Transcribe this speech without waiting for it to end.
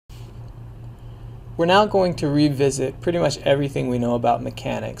We're now going to revisit pretty much everything we know about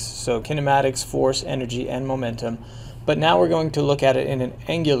mechanics, so kinematics, force, energy, and momentum, but now we're going to look at it in an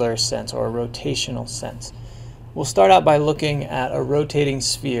angular sense or a rotational sense. We'll start out by looking at a rotating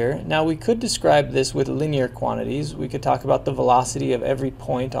sphere. Now we could describe this with linear quantities. We could talk about the velocity of every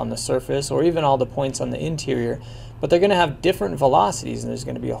point on the surface or even all the points on the interior, but they're going to have different velocities and there's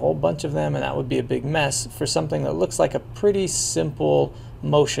going to be a whole bunch of them, and that would be a big mess for something that looks like a pretty simple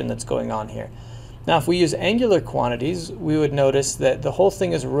motion that's going on here. Now if we use angular quantities, we would notice that the whole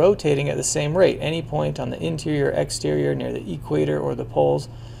thing is rotating at the same rate. Any point on the interior, exterior, near the equator or the poles,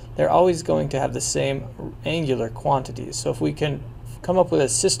 they're always going to have the same angular quantities. So if we can come up with a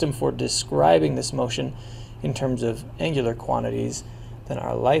system for describing this motion in terms of angular quantities, then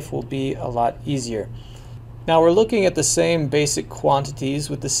our life will be a lot easier. Now we're looking at the same basic quantities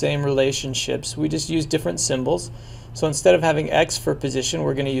with the same relationships. We just use different symbols. So instead of having x for position,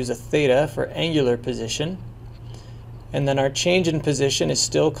 we're going to use a theta for angular position. And then our change in position is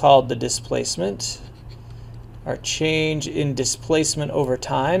still called the displacement. Our change in displacement over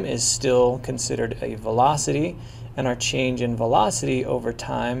time is still considered a velocity. And our change in velocity over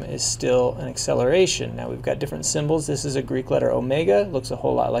time is still an acceleration. Now we've got different symbols. This is a Greek letter omega. Looks a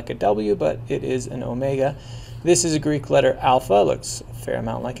whole lot like a W, but it is an omega. This is a Greek letter alpha. Looks a fair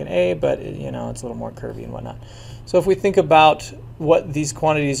amount like an A, but it's a little more curvy and whatnot. So if we think about what these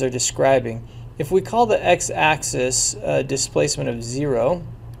quantities are describing, if we call the x-axis a displacement of 0,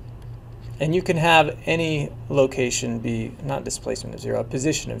 and you can have any location be, not displacement of 0, a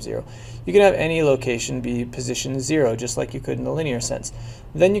position of 0. You can have any location be position 0, just like you could in the linear sense.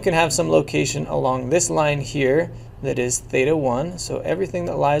 Then you can have some location along this line here that is theta 1. So everything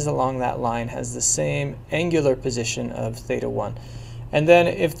that lies along that line has the same angular position of theta 1. And then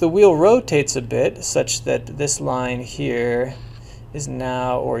if the wheel rotates a bit, such that this line here is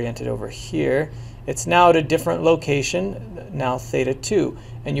now oriented over here, it's now at a different location, now theta 2.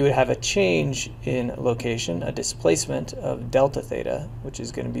 And you would have a change in location, a displacement of delta theta, which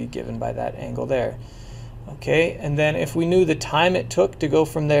is going to be given by that angle there. Okay, and then if we knew the time it took to go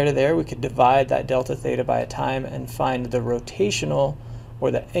from there to there, we could divide that delta theta by a time and find the rotational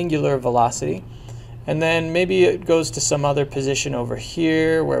or the angular velocity. And then maybe it goes to some other position over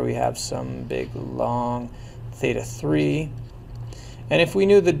here where we have some big long theta 3. And if we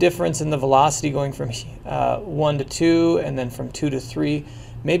knew the difference in the velocity going from 1 to 2 and then from 2 to 3,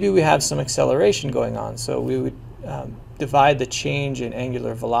 maybe we have some acceleration going on. So we would divide the change in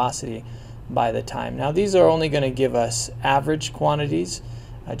angular velocity by the time. Now these are only going to give us average quantities,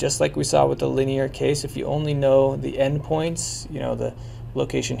 just like we saw with the linear case. If you only know the endpoints, the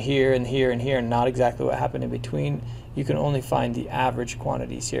location here and here and here, and not exactly what happened in between, you can only find the average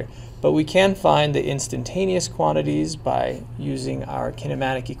quantities here. But we can find the instantaneous quantities by using our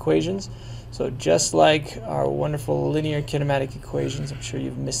kinematic equations. So just like our wonderful linear kinematic equations, I'm sure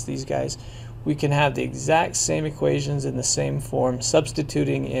you've missed these guys, we can have the exact same equations in the same form,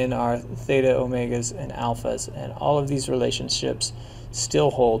 substituting in our theta, omegas, and alphas, and all of these relationships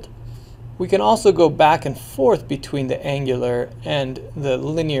still hold. We can also go back and forth between the angular and the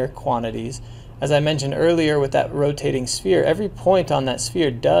linear quantities. As I mentioned earlier with that rotating sphere, every point on that sphere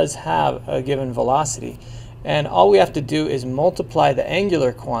does have a given velocity. And all we have to do is multiply the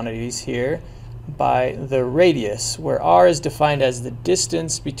angular quantities here by the radius, where r is defined as the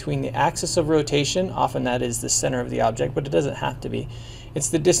distance between the axis of rotation. Often that is the center of the object, but it doesn't have to be. It's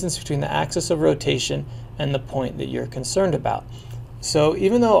the distance between the axis of rotation and the point that you're concerned about. So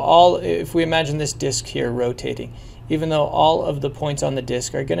even though if we imagine this disk here rotating, even though all of the points on the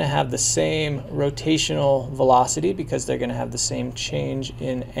disk are going to have the same rotational velocity because they're going to have the same change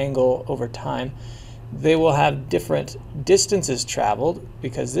in angle over time, they will have different distances traveled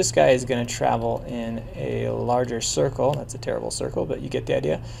because this guy is going to travel in a larger circle. That's a terrible circle, but you get the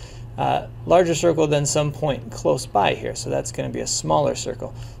idea. Larger circle than some point close by here, so that's going to be a smaller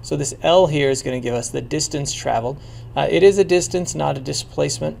circle. So this L here is going to give us the distance traveled. It is a distance, not a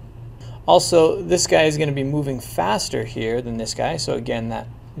displacement. Also, this guy is going to be moving faster here than this guy, so again that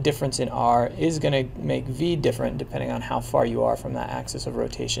difference in r is going to make v different depending on how far you are from that axis of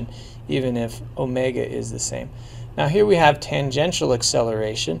rotation, even if omega is the same. Now here we have tangential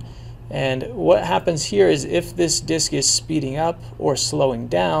acceleration, and what happens here is if this disk is speeding up or slowing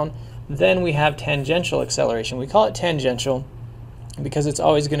down, then we have tangential acceleration. We call it tangential because it's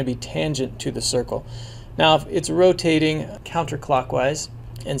always going to be tangent to the circle. Now if it's rotating counterclockwise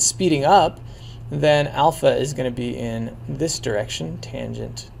and speeding up, then alpha is going to be in this direction,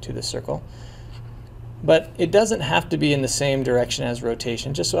 tangent to the circle. But it doesn't have to be in the same direction as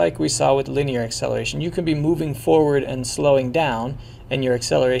rotation, just like we saw with linear acceleration. You can be moving forward and slowing down, and your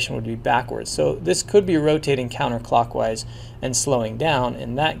acceleration would be backwards. So this could be rotating counterclockwise and slowing down.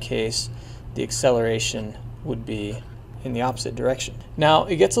 In that case, the acceleration would be in the opposite direction. Now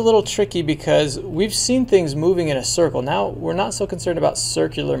it gets a little tricky because we've seen things moving in a circle. Now we're not so concerned about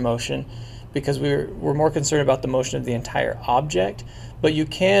circular motion because we're more concerned about the motion of the entire object, but you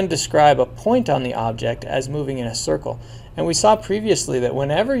can describe a point on the object as moving in a circle. And we saw previously that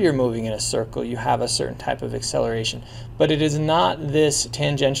whenever you're moving in a circle, you have a certain type of acceleration, but it is not this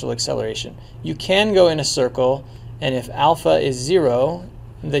tangential acceleration. You can go in a circle, and if alpha is 0,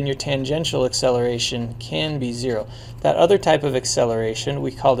 then your tangential acceleration can be 0. That other type of acceleration,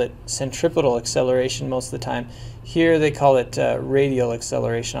 we called it centripetal acceleration most of the time. Here they call it radial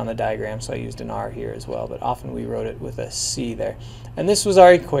acceleration on the diagram, so I used an R here as well, but often we wrote it with a C there. And this was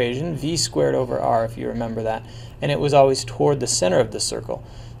our equation, v squared over r, if you remember that, and it was always toward the center of the circle.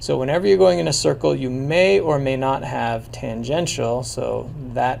 So whenever you're going in a circle, you may or may not have tangential, so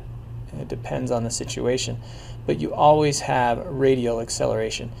that it depends on the situation, but you always have radial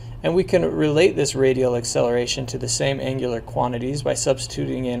acceleration. And we can relate this radial acceleration to the same angular quantities by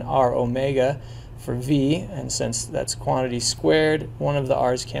substituting in r omega for v, and since that's quantity squared, one of the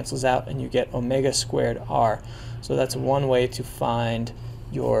r's cancels out and you get omega squared r. So that's one way to find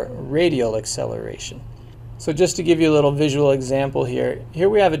your radial acceleration. So just to give you a little visual example here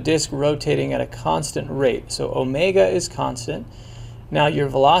we have a disk rotating at a constant rate. So omega is constant. Now your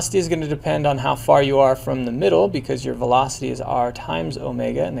velocity is going to depend on how far you are from the middle, because your velocity is r times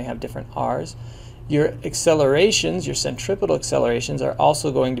omega and they have different r's. Your accelerations, your centripetal accelerations, are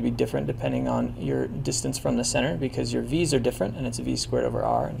also going to be different depending on your distance from the center, because your v's are different and it's v squared over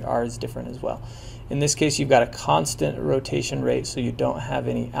r, and your r is different as well. In this case you've got a constant rotation rate, so you don't have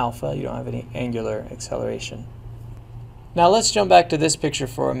any alpha, you don't have any angular acceleration. Now let's jump back to this picture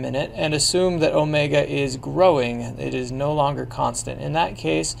for a minute and assume that omega is growing. It is no longer constant. In that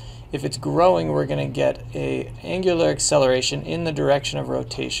case, if it's growing, we're going to get an angular acceleration in the direction of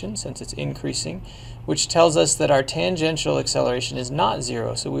rotation, since it's increasing, which tells us that our tangential acceleration is not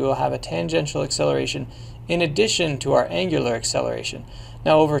 0. So we will have a tangential acceleration in addition to our angular acceleration.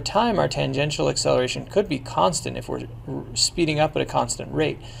 Now over time, our tangential acceleration could be constant if we're speeding up at a constant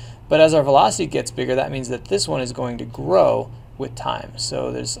rate. But as our velocity gets bigger, that means that this one is going to grow with time.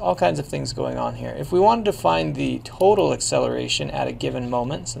 So there's all kinds of things going on here. If we wanted to find the total acceleration at a given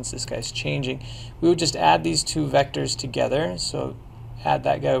moment, since this guy's changing, we would just add these two vectors together. So add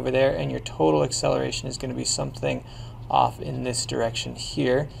that guy over there, and your total acceleration is going to be something off in this direction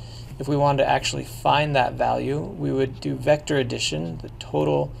here. If we wanted to actually find that value, we would do vector addition. The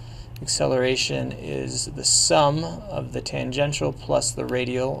total acceleration is the sum of the tangential plus the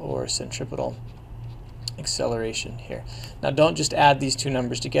radial or centripetal acceleration here. Now don't just add these two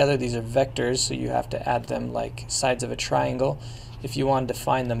numbers together, these are vectors, so you have to add them like sides of a triangle. If you wanted to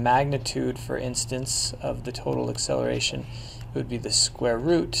find the magnitude, for instance, of the total acceleration, it would be the square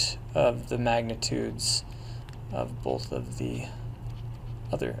root of the magnitudes of both of the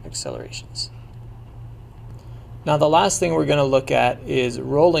other accelerations. Now the last thing we're going to look at is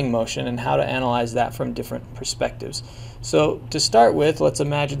rolling motion and how to analyze that from different perspectives. So to start with, let's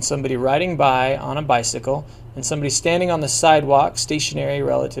imagine somebody riding by on a bicycle and somebody standing on the sidewalk, stationary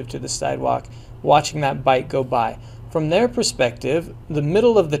relative to the sidewalk, watching that bike go by. From their perspective, the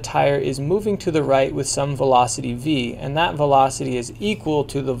middle of the tire is moving to the right with some velocity v, and that velocity is equal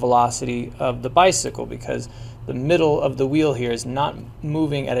to the velocity of the bicycle, because the middle of the wheel here is not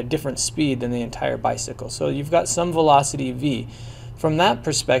moving at a different speed than the entire bicycle. So you've got some velocity v. From that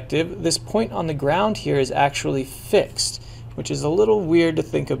perspective, this point on the ground here is actually fixed, which is a little weird to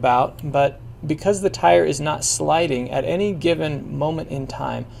think about, but because the tire is not sliding at any given moment in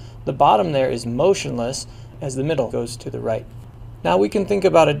time, the bottom there is motionless as the middle goes to the right. Now we can think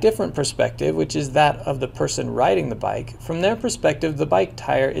about a different perspective, which is that of the person riding the bike. From their perspective, the bike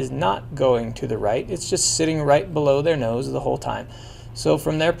tire is not going to the right, it's just sitting right below their nose the whole time. So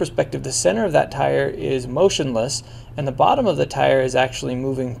from their perspective, the center of that tire is motionless, and the bottom of the tire is actually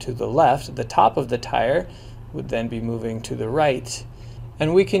moving to the left. The top of the tire would then be moving to the right.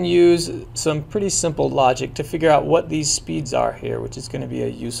 And we can use some pretty simple logic to figure out what these speeds are here, which is going to be a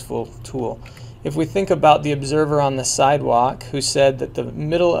useful tool. If we think about the observer on the sidewalk who said that the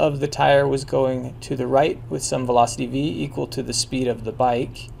middle of the tire was going to the right with some velocity v equal to the speed of the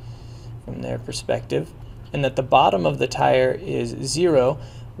bike from their perspective, and that the bottom of the tire is 0,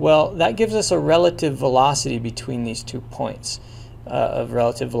 well, that gives us a relative velocity between these 2 points of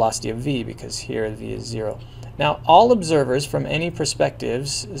relative velocity of v, because here v is 0. Now, all observers from any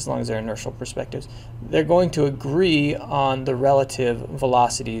perspectives, as long as they're inertial perspectives, they're going to agree on the relative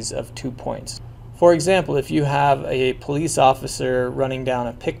velocities of 2 points. For example, if you have a police officer running down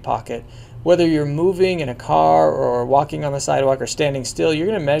a pickpocket, whether you're moving in a car or walking on the sidewalk or standing still, you're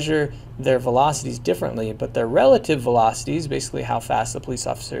going to measure their velocities differently, but their relative velocities, basically how fast the police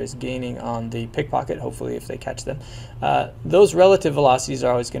officer is gaining on the pickpocket, hopefully if they catch them, those relative velocities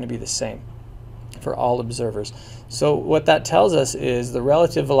are always going to be the same for all observers. So what that tells us is the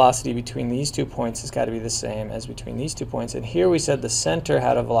relative velocity between these 2 points has got to be the same as between these 2 points. And here we said the center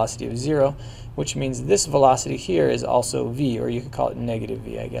had a velocity of 0, which means this velocity here is also v, or you could call it negative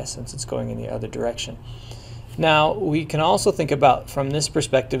v, I guess, since it's going in the other direction. Now, we can also think about, from this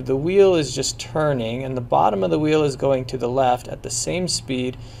perspective, the wheel is just turning, and the bottom of the wheel is going to the left at the same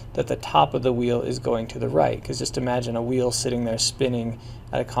speed that the top of the wheel is going to the right. Because just imagine a wheel sitting there spinning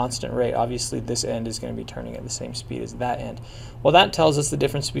at a constant rate. Obviously, this end is going to be turning at the same speed as that end. Well, that tells us the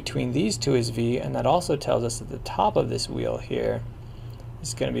difference between these two is v, and that also tells us that the top of this wheel here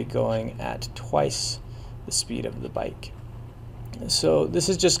is going to be going at twice the speed of the bike. So this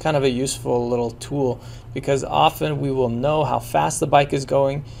is just kind of a useful little tool, because often we will know how fast the bike is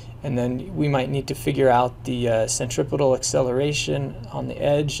going, and then we might need to figure out the centripetal acceleration on the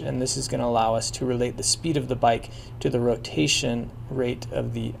edge, and this is going to allow us to relate the speed of the bike to the rotation rate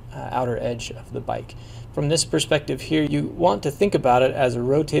of the outer edge of the bike. From this perspective here, you want to think about it as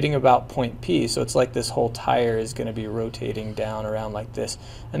rotating about point P, so it's like this whole tire is going to be rotating down around like this,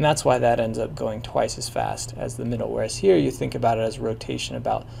 and that's why that ends up going twice as fast as the middle, whereas here you think about it as rotation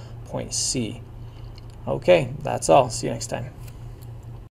about point C. Okay, that's all. See you next time.